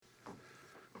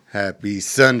Happy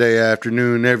Sunday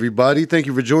afternoon, everybody. Thank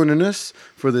you for joining us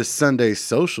for this Sunday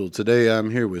social. Today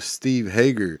I'm here with Steve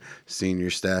Hager, Senior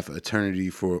Staff Attorney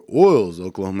for Oils,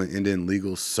 Oklahoma Indian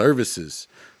Legal Services.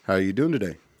 How are you doing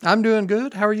today? I'm doing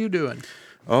good. How are you doing?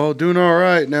 Oh, doing all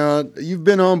right. Now, you've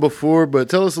been on before, but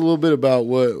tell us a little bit about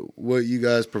what you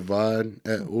guys provide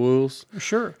at Oils.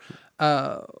 Sure.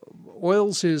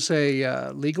 Oils is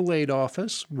a legal aid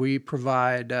office. We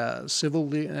provide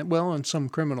civil, and some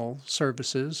criminal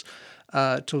services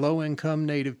to low-income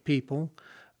Native people.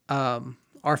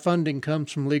 Our funding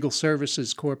comes from Legal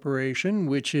Services Corporation,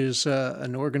 which is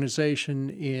an organization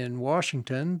in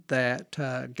Washington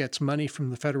that gets money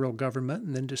from the federal government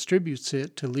and then distributes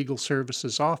it to legal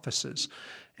services offices.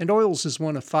 And Oils is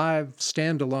one of 5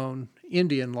 standalone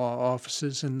Indian law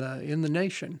offices in the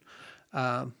nation.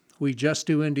 We just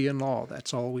do Indian law.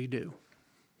 That's all we do.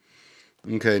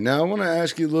 Okay, now I want to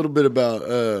ask you a little bit about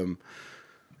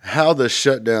how the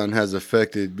shutdown has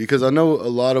affected, because I know a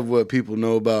lot of what people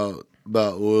know about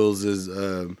Oils is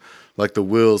like the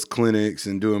wills clinics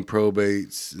and doing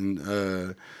probates, and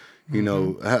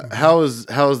how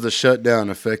has the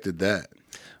shutdown affected that?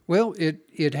 Well,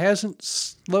 it hasn't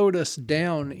slowed us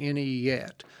down any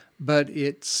yet, but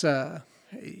it's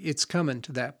coming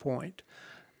to that point.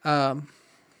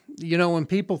 When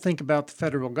people think about the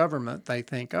federal government, they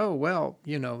think, oh, well,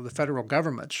 the federal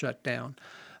government shut down.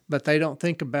 But they don't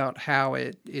think about how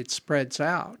it spreads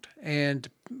out. And,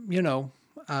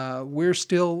 we're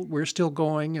still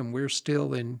going, and we're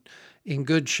still in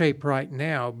good shape right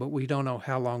now, but we don't know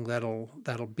how long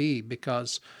that'll be,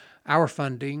 because our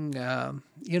funding,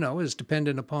 is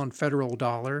dependent upon federal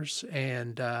dollars,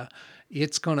 and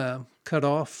it's going to cut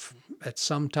off at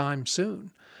some time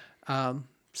soon.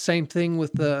 Same thing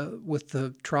with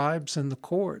the tribes and the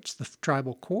courts, the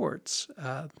tribal courts.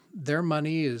 Their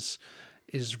money is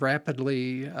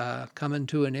rapidly coming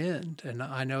to an end, and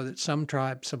I know that some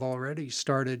tribes have already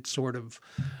started sort of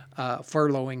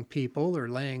furloughing people or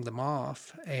laying them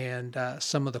off. And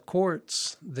some of the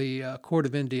courts, the Court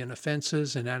of Indian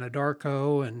Offenses in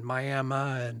Anadarko and Miami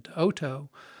and Oto,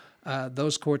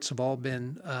 those courts have all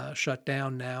been shut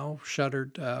down now,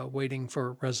 shuttered, waiting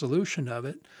for resolution of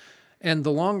it. And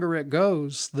the longer it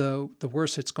goes, the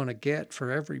worse it's going to get for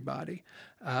everybody.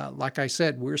 Like I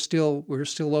said, we're still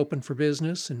open for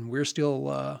business, and we're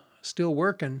still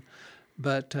working,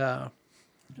 but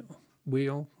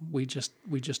we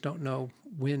just don't know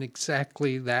when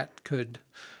exactly that could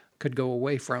go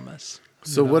away from us.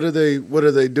 So what are they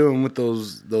doing with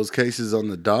those cases on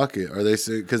the docket? Are they,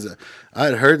 because I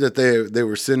had heard that they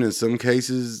were sending some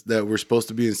cases that were supposed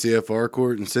to be in CFR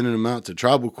court and sending them out to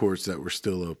tribal courts that were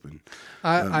still open.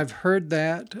 I've heard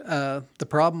that. The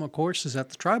problem, of course, is that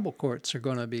the tribal courts are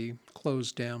going to be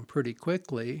closed down pretty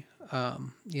quickly.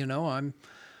 I'm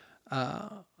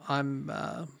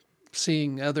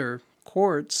seeing other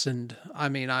courts, and I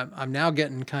mean, I'm now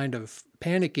getting kind of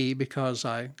panicky, because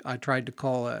I tried to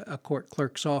call a court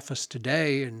clerk's office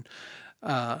today, and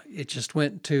it just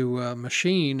went to a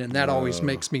machine, and that always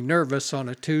makes me nervous on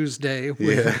a Tuesday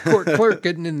with a court clerk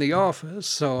getting in the office.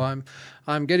 So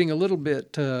I'm getting a little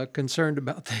bit concerned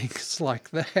about things like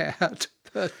that.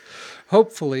 But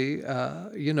hopefully,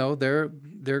 they're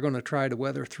going to try to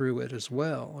weather through it as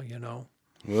well.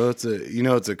 Well, it's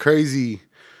a crazy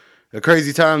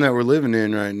time that we're living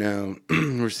in right now.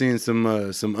 We're seeing some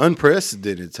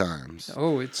unprecedented times.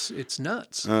 Oh, it's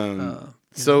nuts.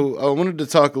 So I wanted to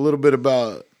talk a little bit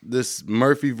about this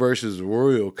Murphy versus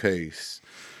Royal case,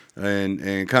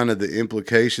 and kind of the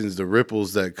implications, the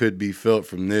ripples that could be felt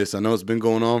from this. I know it's been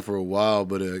going on for a while,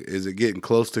 but is it getting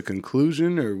close to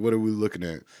conclusion, or what are we looking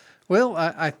at? Well,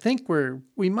 I think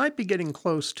we might be getting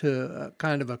close to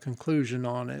kind of a conclusion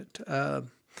on it.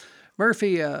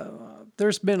 Murphy,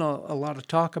 there's been a lot of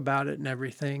talk about it and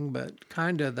everything, but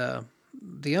kind of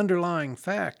the underlying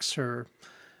facts are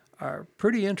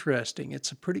pretty interesting.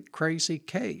 It's a pretty crazy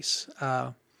case.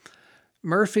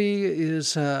 Murphy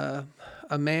is a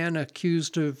man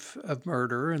accused of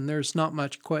murder, and there's not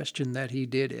much question that he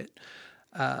did it.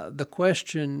 The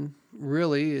question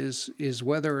really is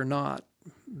whether or not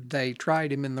they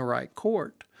tried him in the right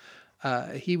court.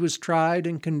 He was tried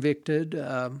and convicted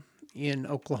in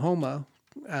Oklahoma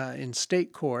in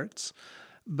state courts,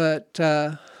 but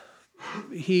this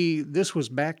was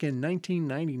back in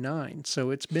 1999, so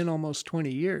it's been almost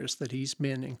 20 years that he's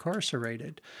been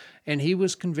incarcerated, and he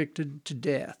was convicted to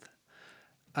death.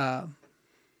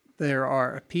 There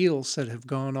are appeals that have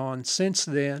gone on since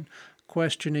then,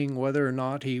 questioning whether or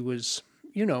not he was,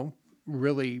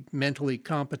 really mentally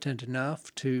competent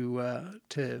enough to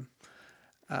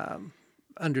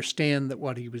understand that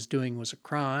what he was doing was a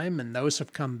crime, and those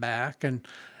have come back. And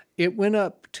it went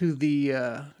up to the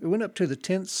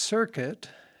 10th Circuit,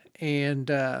 and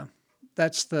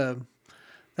that's the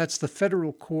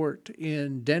federal court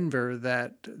in Denver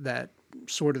that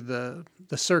sort of the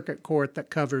circuit court that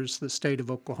covers the state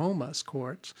of Oklahoma's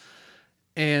courts,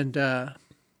 and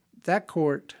that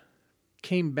court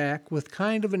came back with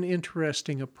kind of an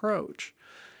interesting approach,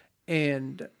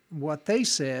 and what they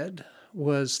said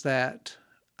was that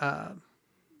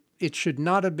it should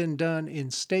not have been done in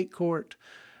state court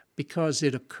because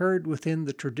it occurred within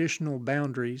the traditional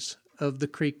boundaries of the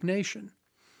Creek Nation.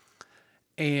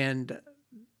 And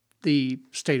the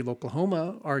state of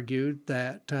Oklahoma argued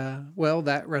that,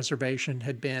 that reservation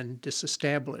had been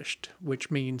disestablished,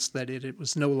 which means that it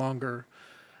was no longer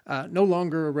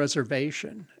a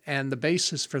reservation. And the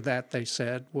basis for that, they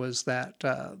said, was that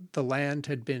the land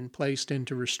had been placed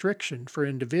into restriction for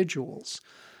individual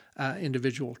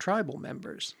tribal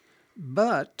members.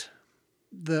 But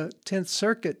the 10th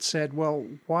Circuit said, well,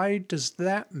 why does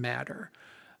that matter?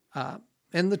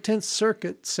 And the 10th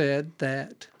Circuit said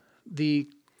that the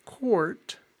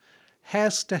court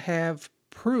has to have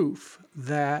proof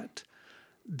that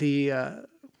the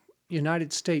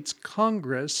United States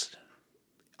Congress,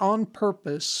 on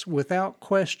purpose, without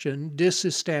question,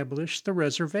 disestablished the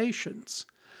reservations.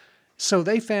 So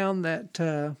they found that,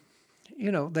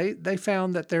 they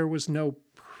found that there was no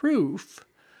proof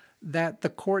that the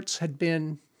courts had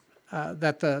been,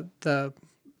 that the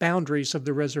boundaries of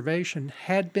the reservation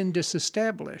had been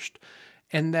disestablished,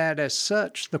 and that as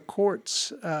such the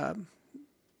courts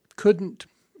couldn't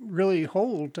really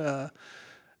hold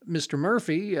Mr.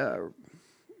 Murphy,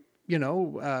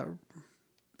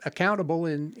 accountable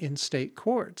in state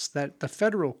courts, that the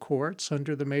federal courts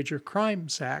under the Major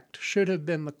Crimes Act should have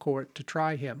been the court to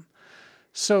try him.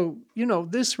 So,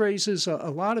 this raises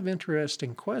a lot of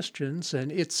interesting questions,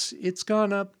 and it's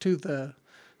gone up to the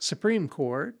Supreme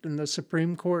Court, and the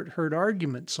Supreme Court heard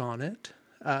arguments on it.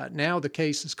 Now the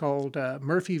case is called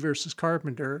Murphy versus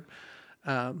Carpenter.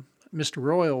 Mr.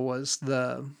 Royal was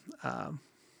the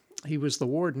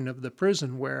warden of the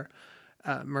prison where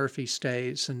Murphy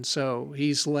stays, and so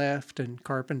he's left, and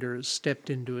Carpenter has stepped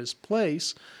into his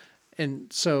place,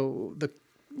 and so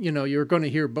you're going to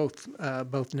hear both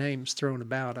names thrown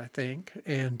about, I think,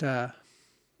 and the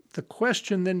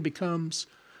question then becomes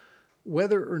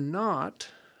whether or not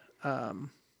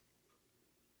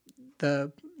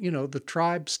the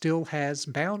tribe still has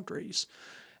boundaries,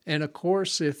 and of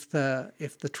course, if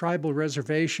the tribal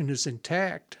reservation is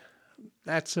intact,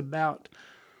 that's about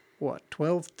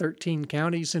 12, 13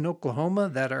 counties in Oklahoma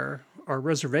that are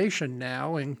reservation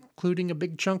now, including a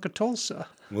big chunk of Tulsa.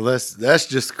 Well, that's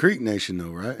just Creek Nation, though,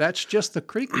 right? That's just the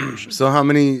Creek Nation. So how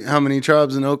many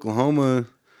tribes in Oklahoma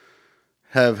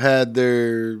have had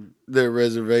their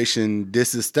reservation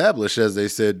disestablished, as they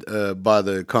said, by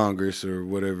the Congress or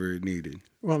whatever it needed?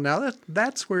 Well, now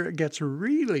that's where it gets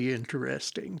really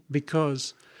interesting,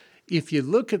 because if you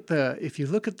look at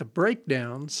the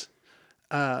breakdowns,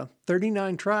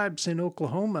 39 tribes in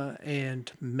Oklahoma,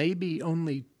 and maybe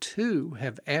only 2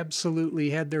 have absolutely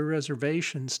had their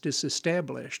reservations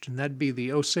disestablished, and that'd be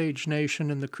the Osage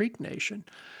Nation and the Creek Nation.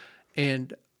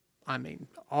 And I mean,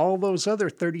 all those other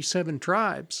 37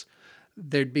 tribes,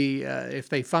 there'd be, if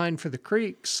they fined for the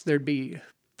Creeks, there'd be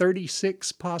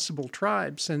 36 possible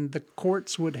tribes, and the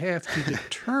courts would have to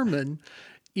determine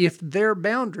if their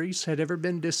boundaries had ever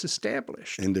been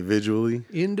disestablished. Individually.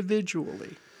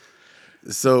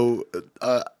 So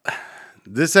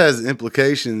this has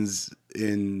implications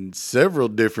in several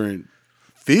different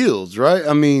fields, right?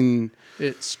 I mean,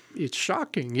 it's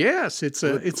shocking. Yes, it's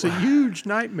a huge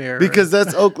nightmare, because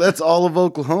that's all of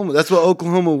Oklahoma. That's what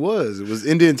Oklahoma was. It was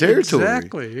Indian Territory.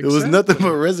 Exactly. It was nothing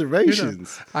but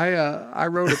reservations. I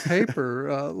wrote a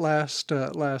paper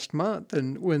last month,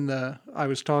 and when I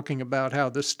was talking about how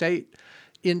the state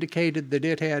indicated that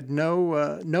it had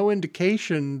no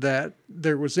indication that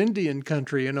there was Indian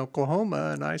country in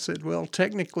Oklahoma, and I said, well,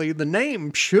 technically the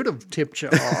name should have tipped you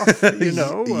off,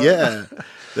 Yeah,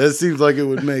 that seems like it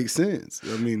would make sense.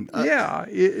 I mean,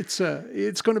 it's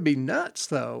going to be nuts,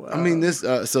 though. I mean, this.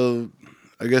 So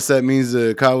I guess that means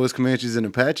the Kiowas, Comanches, and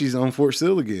Apaches on Fort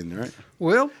Sill again, right?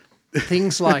 Well,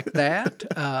 things like that.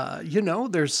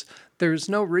 There's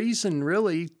no reason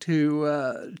really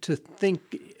to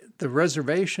think the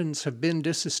reservations have been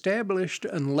disestablished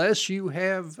unless you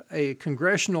have a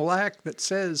congressional act that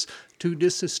says to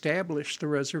disestablish the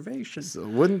reservation. So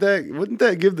wouldn't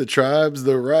that give the tribes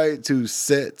the right to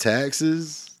set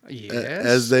taxes?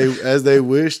 Yes. As they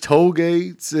wish, toll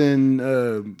gates, and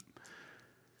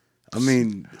I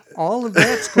mean, all of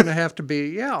that's going to have to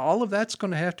be, all of that's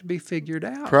going to have to be figured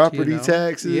out. property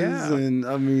taxes, Yeah. and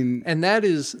I mean, And that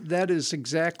is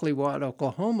exactly what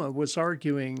Oklahoma was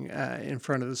arguing in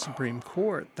front of the Supreme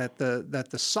Court, that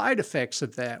the side effects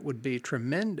of that would be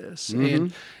tremendous.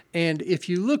 And if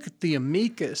you look at the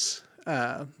amicus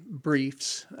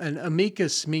briefs, and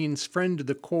amicus means friend of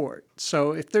the court.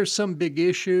 So if there's some big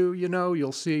issue,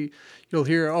 you'll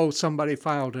hear, oh, somebody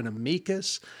filed an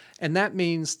amicus. And that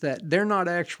means that they're not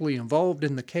actually involved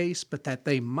in the case, but that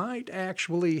they might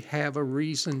actually have a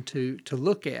reason to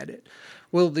look at it.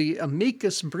 Well, the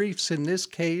amicus briefs in this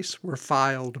case were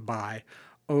filed by,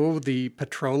 the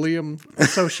Petroleum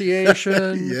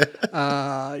Association,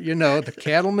 the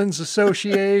Cattlemen's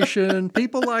Association,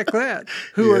 people like that,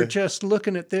 who are just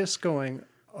looking at this going,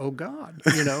 oh God,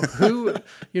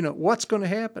 what's going to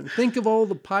happen? Think of all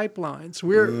the pipelines.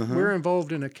 We're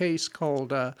involved in a case called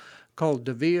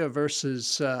Davia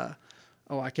versus, I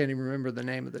can't even remember the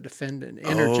name of the defendant,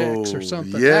 Interjex or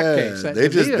something. Yeah, that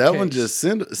case, that one just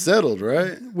settled,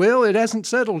 right? Well, it hasn't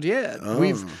settled yet. Oh.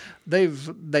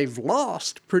 They've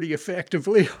lost pretty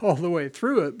effectively all the way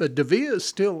through it, but Davia is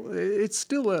still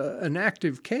an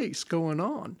active case going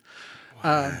on.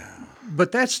 Wow.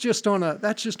 But that's just on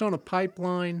a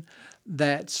pipeline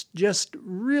that's just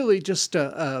really just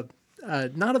a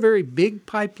not a very big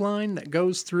pipeline that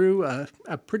goes through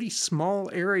a pretty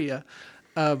small area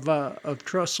of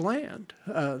trust land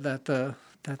that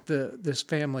this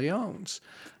family owns.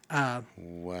 Wow.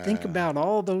 Think about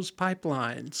all those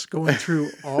pipelines going through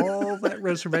all that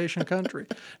reservation country.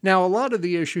 Now, a lot of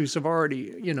the issues have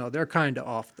already, they're kind of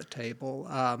off the table.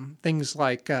 Things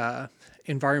like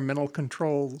environmental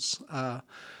controls.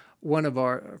 One of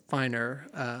our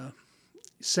finer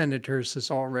senators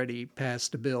has already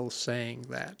passed a bill saying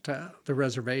that the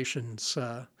reservations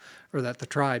or that the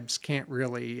tribes can't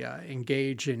really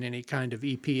engage in any kind of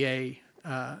EPA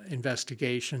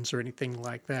investigations or anything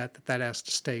like that. That has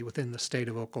to stay within the state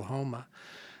of Oklahoma,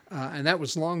 and that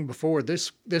was long before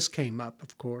this came up,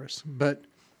 of course. But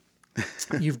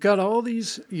you've got all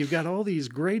these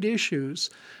great issues,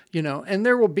 and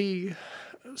there will be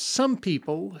some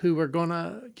people who are going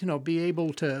to be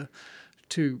able to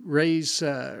raise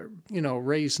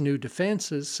new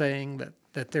defenses, saying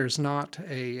that there's not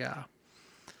a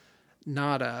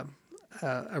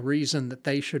reason that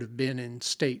they should have been in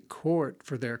state court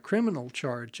for their criminal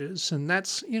charges, and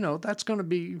that's going to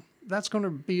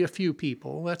be a few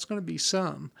people. That's going to be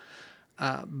some,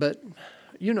 but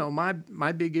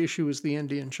my big issue is the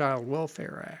Indian Child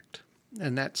Welfare Act,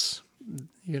 and that's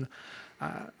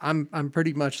I'm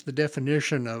pretty much the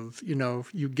definition of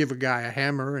you give a guy a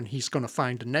hammer and he's going to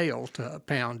find a nail to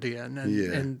pound in,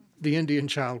 and the Indian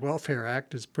Child Welfare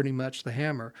Act is pretty much the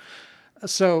hammer.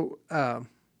 So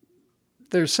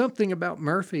there's something about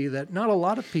Murphy that not a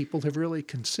lot of people have really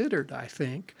considered, I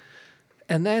think,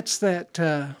 and that's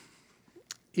that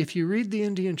if you read the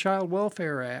Indian Child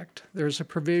Welfare Act, there's a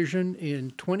provision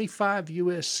in 25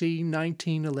 U.S.C.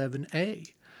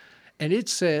 1911A, and it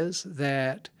says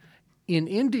that in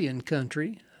Indian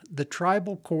country, the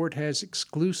tribal court has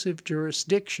exclusive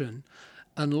jurisdiction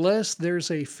unless there's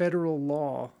a federal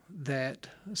law that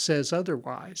says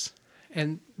otherwise.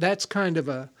 And that's kind of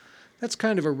a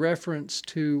reference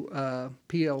to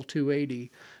PL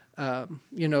 280.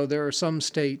 There are some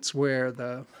states where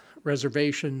the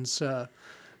reservations,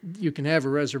 you can have a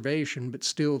reservation, but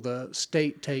still the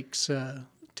state takes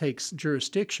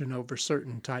jurisdiction over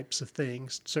certain types of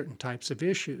things, certain types of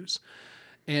issues.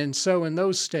 And so in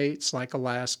those states like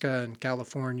Alaska and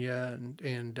California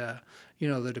and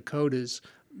the Dakotas,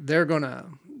 they're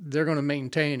gonna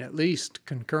maintain at least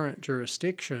concurrent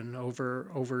jurisdiction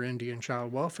over Indian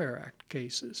Child Welfare Act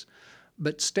cases.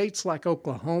 But states like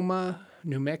Oklahoma,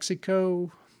 New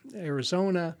Mexico,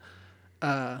 Arizona,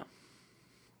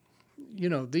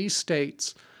 these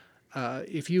states,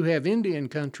 if you have Indian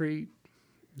country,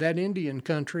 that Indian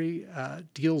country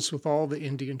deals with all the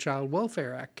Indian Child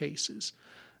Welfare Act cases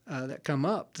that come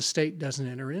up. The state doesn't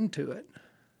enter into it.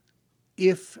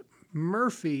 If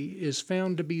Murphy is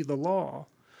found to be the law,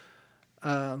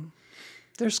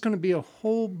 there's going to be a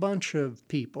whole bunch of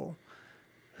people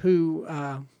who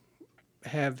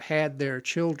have had their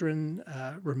children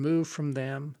removed from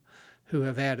them, who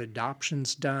have had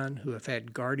adoptions done, who have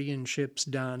had guardianships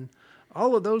done.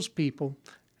 All of those people,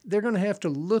 they're going to have to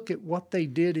look at what they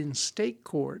did in state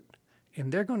court,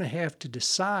 and they're going to have to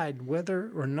decide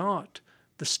whether or not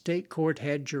the state court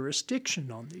had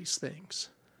jurisdiction on these things.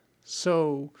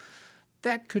 So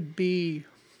that could be,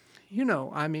 you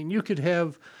could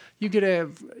have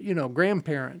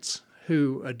grandparents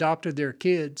who adopted their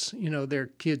kids, their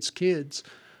kids' kids,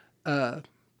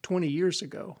 20 years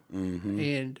ago.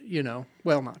 And,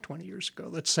 well, not 20 years ago.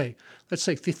 Let's say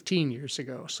 15 years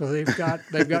ago. So they've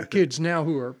got kids now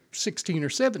who are 16 or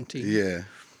 17. Yeah.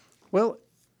 Well,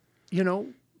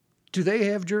 do they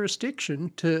have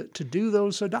jurisdiction to do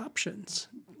those adoptions?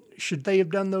 Should they have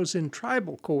done those in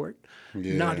tribal court,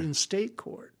 not in state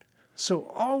court?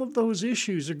 So all of those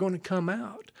issues are going to come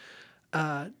out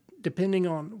depending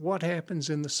on what happens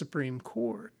in the Supreme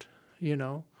Court,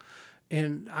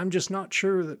 And I'm just not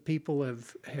sure that people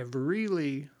have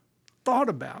really thought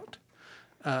about,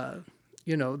 the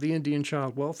Indian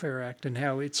Child Welfare Act and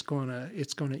how it's going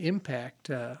to impact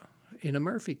in a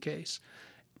Murphy case.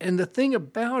 And the thing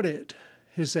about it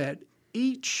is that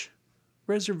each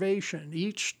reservation,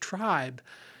 each tribe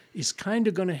is kind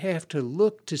of going to have to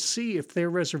look to see if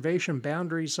their reservation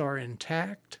boundaries are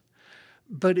intact.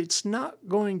 But it's not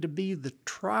going to be the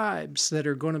tribes that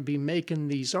are going to be making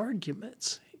these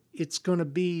arguments. It's going to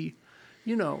be,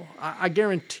 I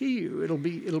guarantee you, it'll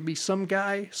be some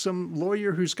guy, some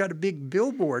lawyer who's got a big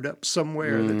billboard up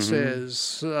somewhere that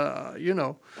says,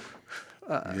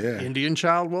 Indian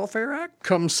Child Welfare Act,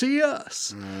 come see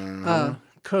us.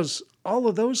 Because all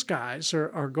of those guys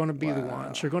are going to be the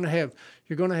ones. You're going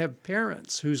to have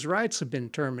parents whose rights have been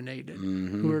terminated,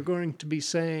 who are going to be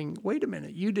saying, "Wait a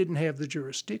minute, you didn't have the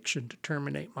jurisdiction to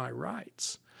terminate my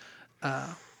rights."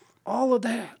 All of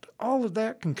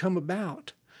that can come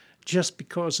about just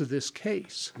because of this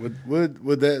case.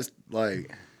 Would that,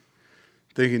 like,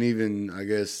 thinking even, I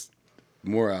guess,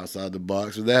 more outside the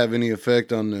box, would that have any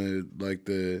effect on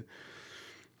the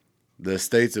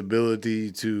state's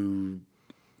ability to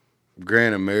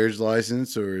grant a marriage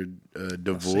license or a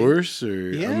divorce?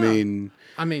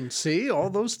 See, all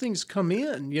those things come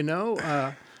in,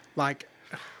 like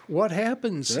what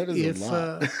happens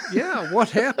what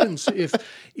happens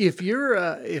if you're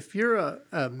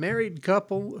a married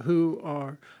couple who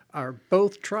are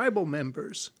both tribal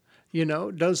members?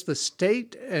 Does the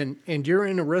state, and you're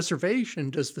in a reservation,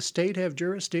 does the state have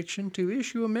jurisdiction to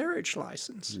issue a marriage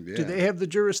license? Yeah. Do they have the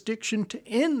jurisdiction to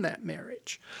end that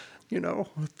marriage?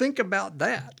 Think about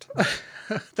that.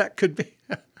 That could be.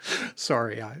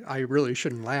 Sorry, I really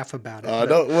shouldn't laugh about it.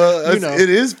 It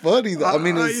is funny.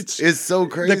 It's so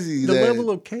crazy. The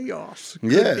level of chaos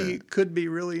could be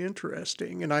really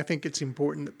interesting, and I think it's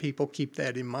important that people keep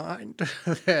that in mind.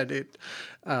 That it,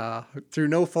 through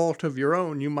no fault of your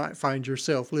own, you might find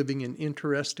yourself living in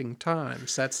interesting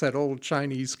times. That's that old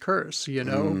Chinese curse,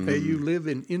 May you live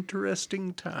in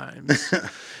interesting times.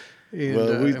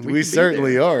 And, we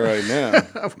certainly are right now.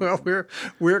 Well,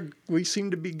 we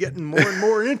seem to be getting more and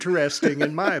more interesting,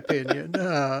 in my opinion.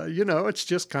 It's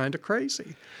just kind of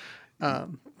crazy.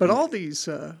 But all these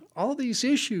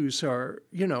issues are,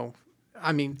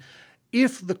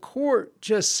 if the court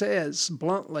just says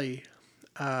bluntly,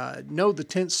 no, the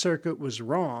 10th Circuit was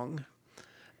wrong,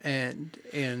 and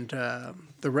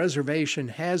the reservation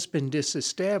has been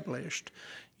disestablished,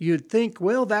 you'd think,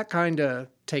 well, that kind of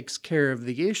takes care of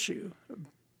the issue.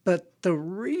 But the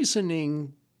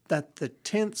reasoning that the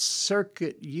 10th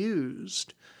Circuit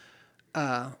used,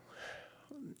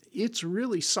 it's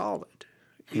really solid.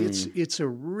 It's a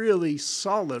really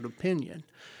solid opinion.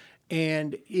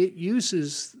 And it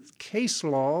uses case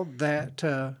law that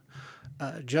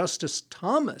Justice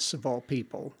Thomas, of all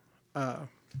people,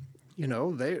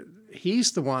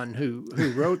 he's the one who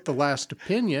wrote the last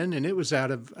opinion, and it was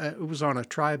on a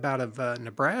tribe out of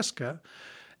Nebraska.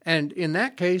 And in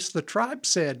that case, the tribe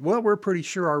said, well, we're pretty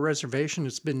sure our reservation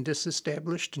has been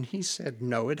disestablished. And he said,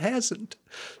 no, it hasn't.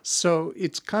 So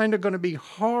it's kind of going to be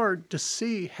hard to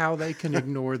see how they can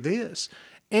ignore this.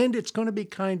 And it's going to be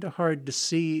kind of hard to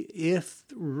see if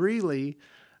really,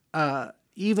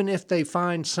 even if they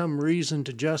find some reason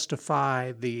to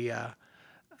justify to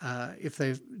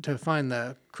find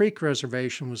the Creek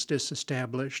Reservation was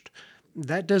disestablished,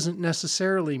 that doesn't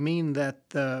necessarily mean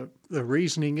that the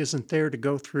reasoning isn't there to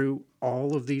go through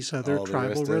all of these other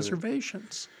tribal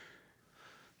reservations.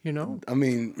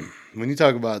 When you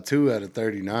talk about 2 out of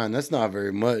 39, that's not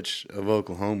very much of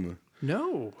Oklahoma.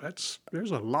 No,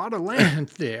 there's a lot of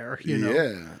land there.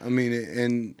 Yeah,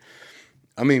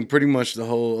 pretty much the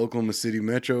whole Oklahoma City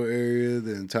metro area,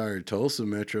 the entire Tulsa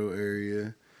metro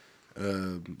area.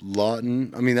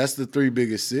 Lawton. That's the 3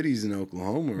 biggest cities in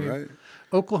Oklahoma, right?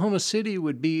 Oklahoma City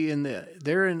would be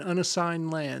they're in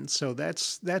unassigned land, so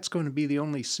that's going to be the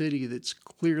only city that's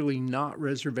clearly not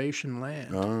reservation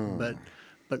land. Oh.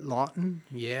 But Lawton,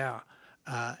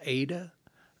 Ada,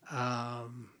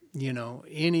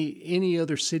 any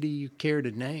other city you care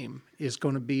to name is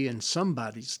going to be in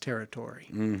somebody's territory.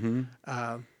 Mm-hmm.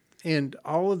 And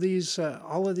all of these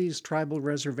tribal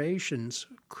reservations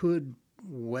could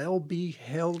well be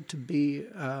held to be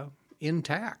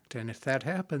intact. And if that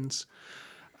happens,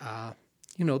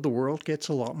 the world gets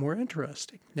a lot more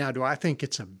interesting. Now, do I think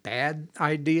it's a bad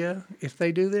idea if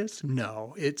they do this?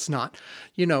 No, it's not.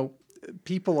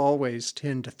 People always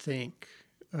tend to think,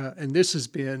 and this has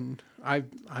been,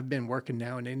 I've been working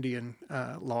now in Indian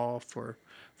law for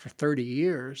 30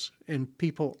 years, and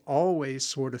people always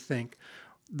sort of think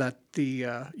that the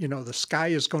sky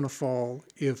is going to fall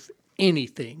if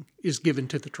anything is given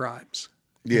to the tribes.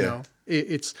 Yeah.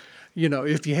 It's,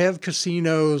 if you have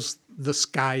casinos, the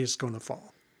sky is going to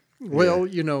fall. Well,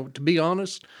 to be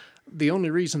honest, the only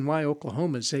reason why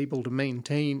Oklahoma is able to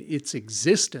maintain its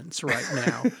existence right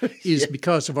now is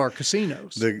because of our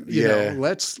casinos.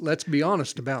 Let's be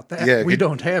honest about that. Yeah, we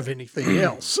don't have anything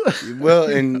else. Well,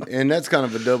 and that's kind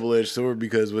of a double-edged sword,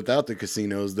 because without the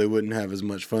casinos, they wouldn't have as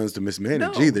much funds to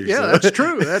mismanage either. Yeah, so. That's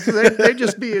true.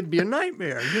 It'd be a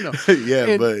nightmare,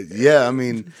 Yeah, I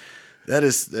mean, that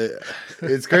is,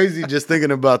 it's crazy just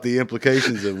thinking about the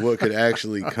implications of what could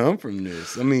actually come from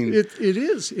this. I mean, it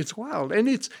is. It's wild, and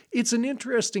it's an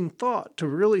interesting thought to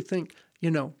really think.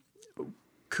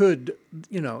 Could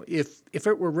if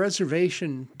it were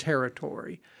reservation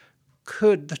territory,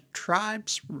 could the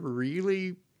tribes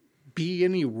really be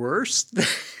any worse than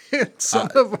some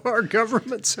of our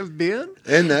governments have been?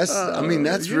 And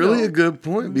that's really a good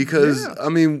point, because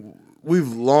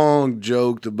we've long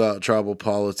joked about tribal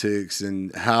politics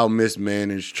and how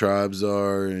mismanaged tribes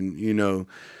are, and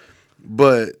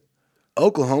but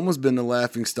Oklahoma's been the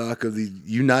laughingstock of the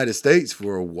United States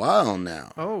for a while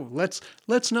now. Oh,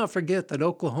 let's not forget that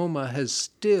Oklahoma has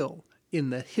still,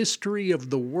 in the history of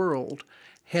the world,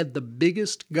 had the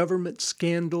biggest government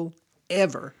scandal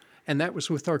ever. And that was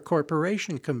with our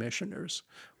corporation commissioners,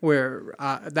 where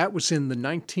that was in the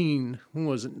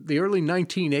early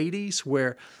 1980s,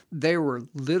 where there were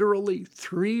literally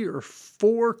 3 or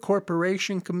 4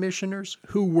 corporation commissioners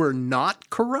who were not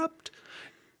corrupt.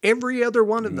 Every other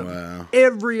one of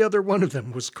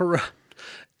them, was corrupt.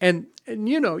 And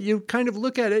you kind of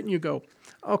look at it and you go,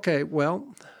 okay, well,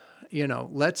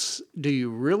 do you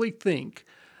really think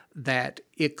that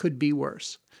it could be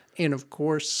worse? And of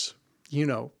course,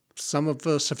 some of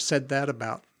us have said that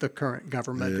about the current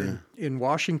government in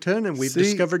Washington, and we've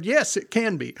discovered, yes, it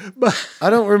can be. But I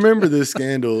don't remember this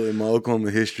scandal in my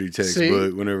Oklahoma history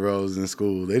textbook whenever I was in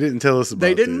school. They didn't tell us about it.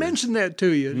 They didn't mention that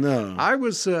to you. No. I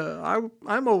was,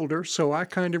 I'm older, so I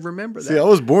kind of remember that. See, I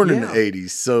was born in the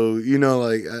 80s, so,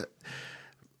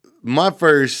 my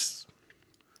first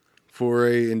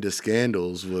foray into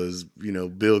scandals was,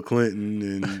 Bill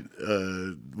Clinton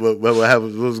and what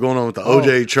was going on with the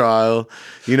OJ trial.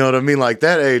 You know what I mean? Like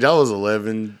that age, I was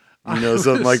 11.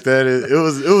 Something like that. It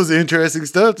was interesting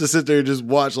stuff to sit there and just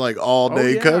watch like all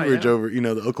day coverage over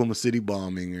the Oklahoma City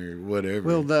bombing or whatever.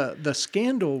 Well, the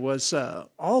scandal was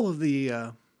all of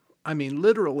the,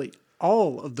 literally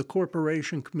all of the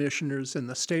corporation commissioners in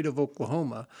the state of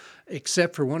Oklahoma,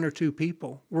 except for 1 or 2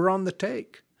 people, were on the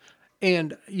take.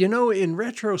 And in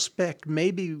retrospect,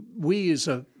 maybe we as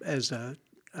a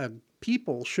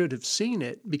people should have seen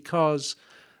it, because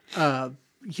the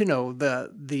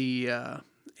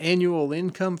annual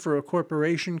income for a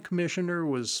corporation commissioner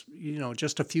was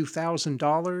just a few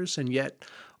 $1,000s, and yet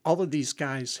all of these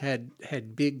guys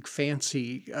had big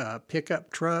fancy pickup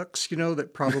trucks,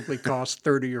 that probably cost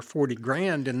 30 or 40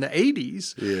 grand in the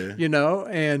 80s. Yeah.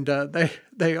 And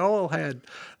they all had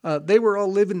they were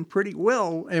all living pretty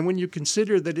well. And when you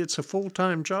consider that it's a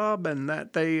full-time job and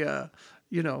that they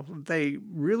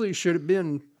really should have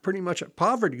been pretty much at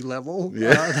poverty level,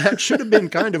 that should have been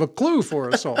kind of a clue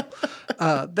for us all.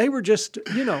 They were just,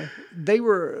 they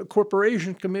were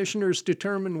corporation commissioners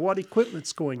determine what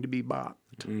equipment's going to be bought.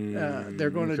 They're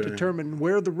going to determine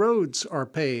where the roads are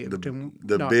paved,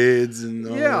 the bids and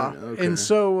all that. Okay. And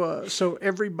so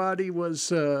everybody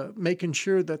was making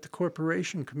sure that the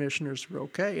corporation commissioners were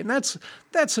okay, and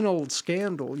that's an old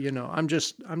scandal. I'm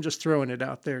just throwing it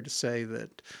out there to say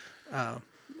that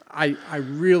I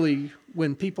really,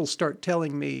 when people start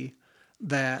telling me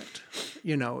that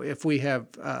if we have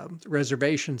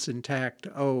reservations intact,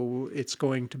 it's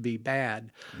going to be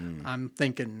bad, I'm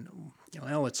thinking,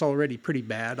 well, it's already pretty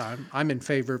bad. I'm in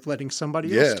favor of letting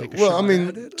somebody else take a shot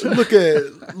at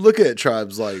it. look at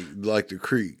tribes like the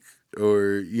Creek,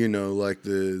 or like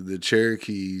the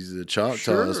Cherokees, the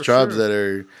Choctaws, tribes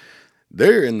that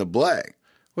they're in the black.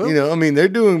 Well, they're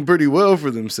doing pretty well for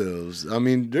themselves.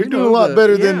 They're doing a lot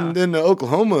better than the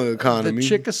Oklahoma economy. The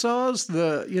Chickasaws,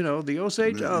 the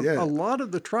Osage, a lot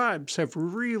of the tribes have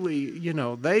really,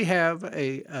 they have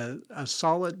a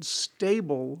solid,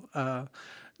 stable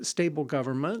stable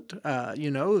government,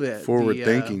 that Forward the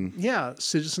thinking.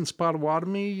 Citizens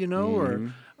Potawatomi,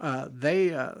 or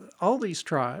they all these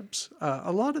tribes,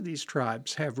 a lot of these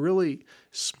tribes have really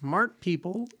smart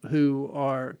people who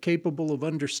are capable of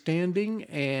understanding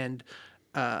and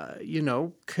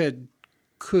could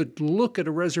look at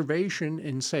a reservation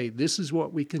and say, this is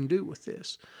what we can do with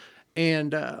this.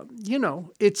 And,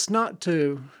 it's not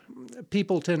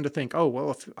people tend to think, oh,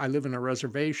 well, if I live in a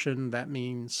reservation, that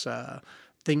means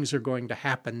things are going to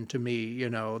happen to me.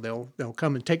 They'll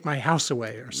come and take my house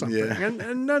away or something. Yeah.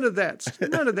 And none of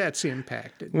that's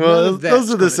impacted. Well,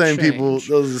 those are the same people.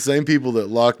 Those are the same people that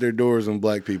lock their doors when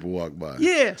black people walk by.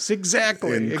 Yes,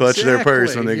 exactly. And clutch their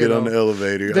purse when they get on the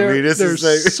elevator. They're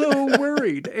so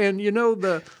worried. And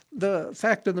the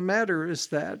fact of the matter is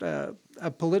that a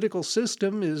political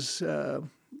system is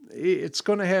it's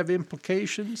going to have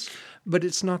implications, but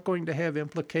it's not going to have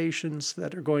implications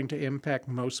that are going to impact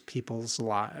most people's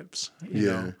lives.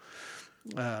 You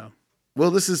know?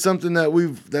 Well, this is something that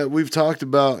we've talked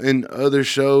about in other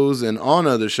shows and on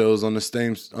other shows on this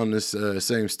same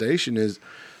station, is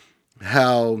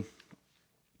how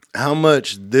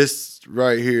much this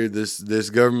right here, this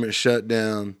government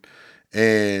shutdown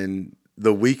and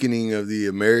the weakening of the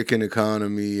American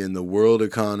economy and the world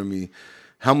economy,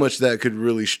 how much that could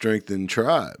really strengthen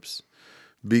tribes,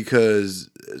 because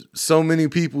so many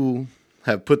people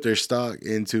have put their stock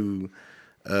into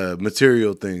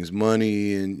material things,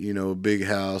 money, and a big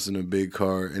house and a big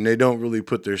car, and they don't really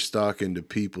put their stock into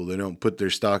people. They don't put their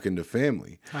stock into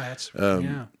family.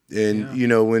 When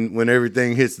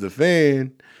everything hits the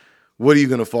fan, what are you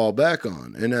going to fall back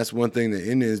on? And that's one thing that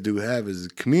Indians do have is a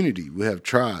community. We have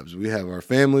tribes. We have our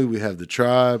family. We have the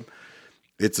tribe.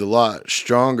 It's a lot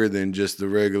stronger than just the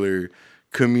regular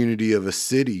community of a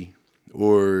city,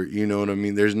 or you know what I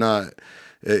mean. There's not.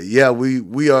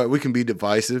 We can be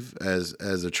divisive as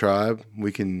a tribe.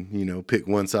 We can pick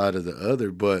one side or the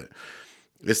other, but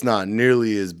it's not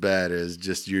nearly as bad as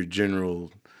just your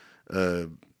general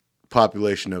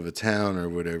population of a town or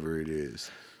whatever it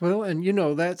is. Well, and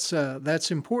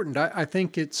that's important. I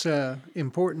think it's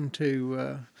important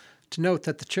to note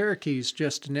that the Cherokees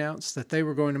just announced that they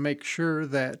were going to make sure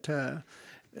that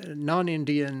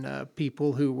non-Indian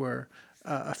people who were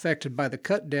affected by the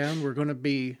cut down were going to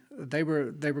be. They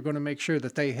were going to make sure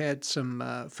that they had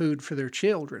some food for their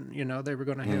children. They were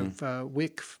going to have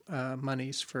WIC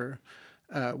monies for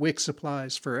WIC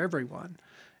supplies for everyone,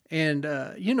 and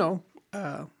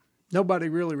nobody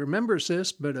really remembers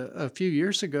this, but a few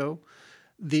years ago,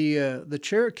 the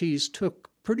Cherokees took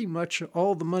pretty much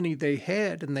all the money they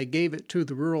had and they gave it to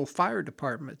the rural fire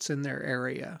departments in their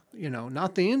area.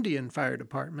 Not the Indian fire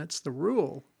departments, the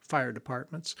rural fire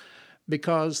departments,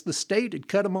 because the state had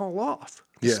cut them all off.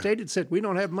 The state had said, we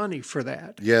don't have money for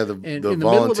that. Yeah, the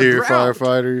volunteer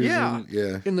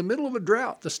firefighters. In the middle of a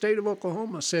drought, the state of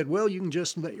Oklahoma said, well, you can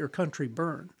just let your country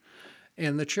burn.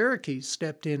 And the Cherokees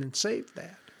stepped in and saved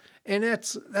that. And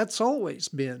that's always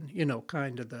been,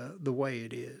 kind of the way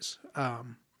it is.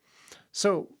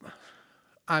 So,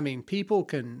 I mean, people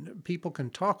can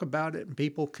talk about it, and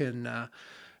people can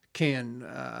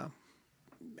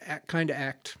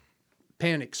act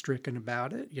panic-stricken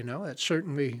about it. That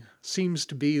certainly seems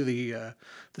to be the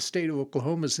state of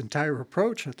Oklahoma's entire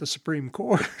approach at the Supreme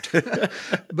Court.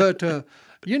 But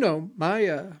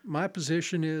my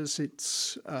position is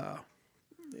it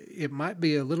might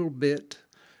be a little bit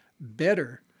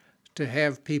better to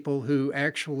have people who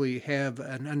actually have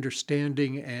an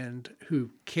understanding and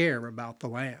who care about the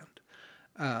land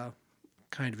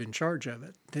kind of in charge of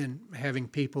it than having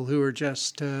people who are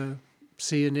just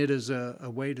seeing it as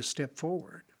a way to step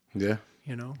forward. Yeah.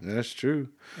 That's true.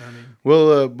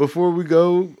 Well, before we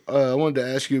go, I wanted to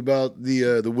ask you about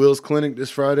the Wills Clinic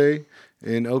this Friday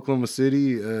in Oklahoma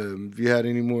City. If you had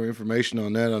any more information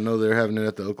on that, I know they're having it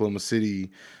at the Oklahoma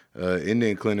City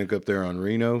Indian Clinic up there on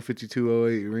Reno,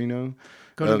 5208 Reno.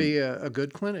 Going to be a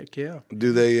good clinic, yeah.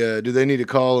 Do they need to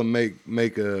call and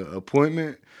make a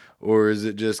appointment, or is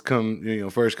it just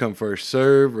first come first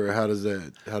serve, or how does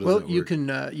that work? Well, you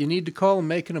need to call and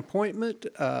make an appointment.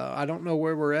 I don't know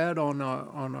where we're at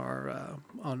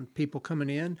on people coming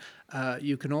in.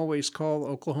 You can always call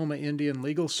Oklahoma Indian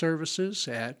Legal Services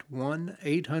at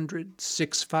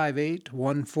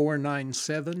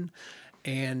 1-800-658-1497.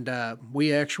 And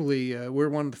we actually we're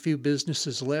one of the few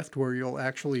businesses left where you'll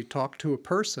actually talk to a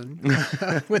person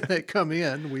when they come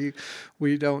in.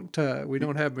 We don't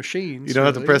have machines. You don't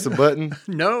have to press a button.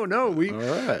 No.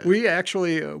 We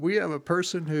actually we have a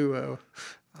person who.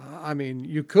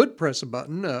 You could press a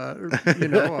button.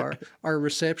 Our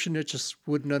receptionist just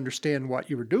wouldn't understand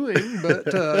what you were doing. But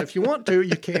if you want to,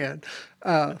 you can.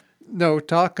 No,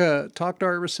 talk to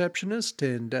our receptionist,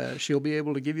 and she'll be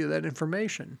able to give you that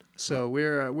information. So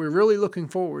we're really looking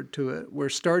forward to it. We're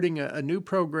starting a new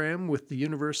program with the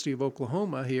University of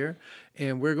Oklahoma here,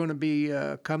 and we're going to be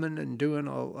coming and doing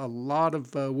a lot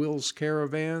of wills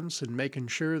caravans and making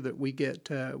sure that we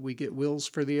get wills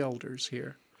for the elders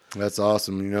here. That's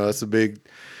awesome. It's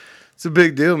a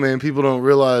big deal, man. People don't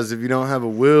realize if you don't have a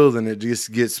will, then it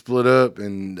just gets split up,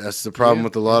 and that's the problem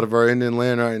with a lot of our Indian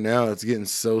land right now. It's getting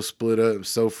so split up,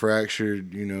 so fractured,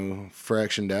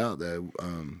 fractioned out that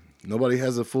nobody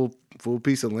has a full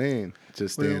piece of land to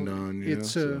stand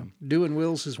on. Doing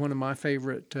wills is one of my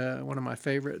favorite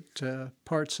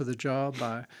parts of the job.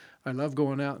 I love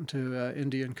going out into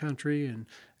Indian country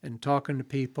and talking to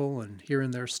people and hearing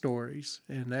their stories,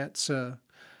 and that's the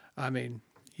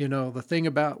thing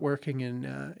about working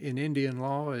in Indian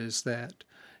law is that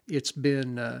it's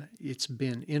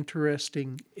been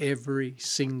interesting every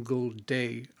single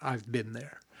day I've been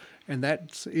there, and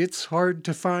it's hard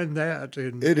to find that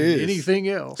in anything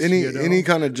else. Any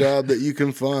kind of job that you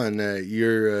can find that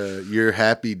you're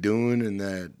happy doing and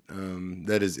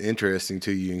that is interesting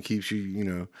to you and keeps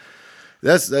you.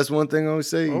 That's one thing I always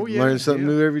say. Learn something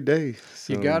new every day.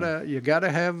 So. You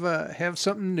gotta have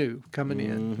something new coming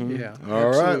in. Mm-hmm. Yeah, all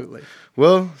absolutely. Right.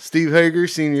 Well, Steve Hager,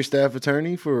 Senior Staff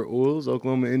Attorney for OILS,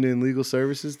 Oklahoma Indian Legal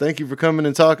Services. Thank you for coming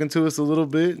and talking to us a little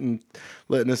bit and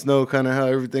letting us know kind of how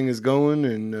everything is going.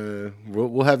 And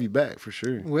we'll have you back for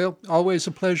sure. Well, always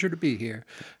a pleasure to be here.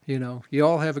 You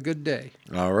all have a good day.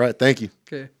 All right. Thank you.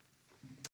 Okay.